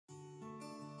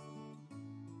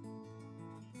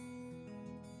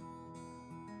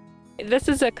This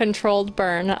is a controlled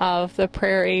burn of the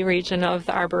prairie region of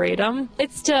the Arboretum.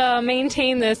 It's to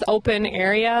maintain this open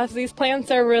area. These plants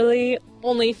are really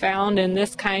only found in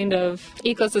this kind of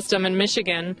ecosystem in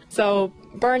Michigan. So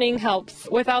burning helps.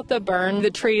 Without the burn,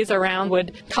 the trees around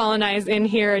would colonize in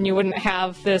here and you wouldn't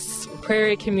have this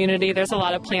prairie community. There's a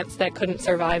lot of plants that couldn't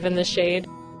survive in the shade.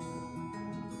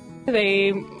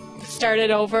 They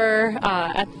started over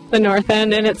at the north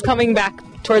end and it's coming back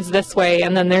towards this way,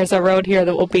 and then there's a road here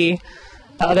that will be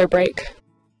the other break.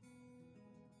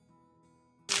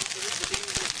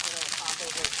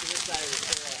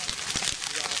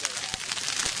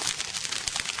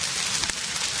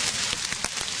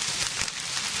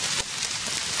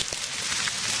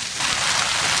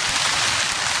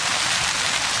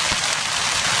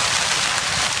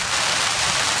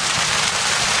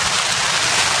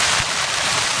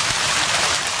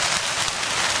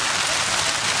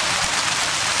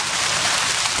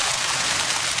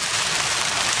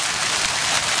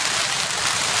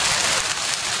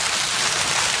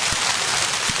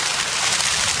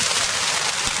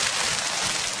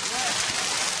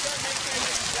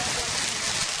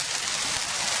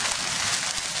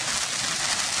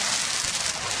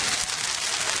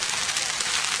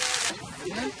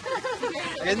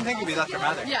 I didn't think it'd be that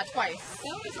dramatic. Yeah, twice.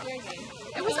 That was crazy.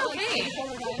 It was okay.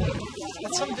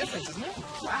 That's some difference, isn't it?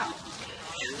 Wow.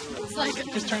 It's like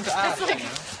Just turned to ash, like, you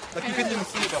know? Like you couldn't even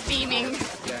see it. beaming.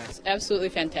 Yeah. It's absolutely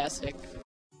fantastic.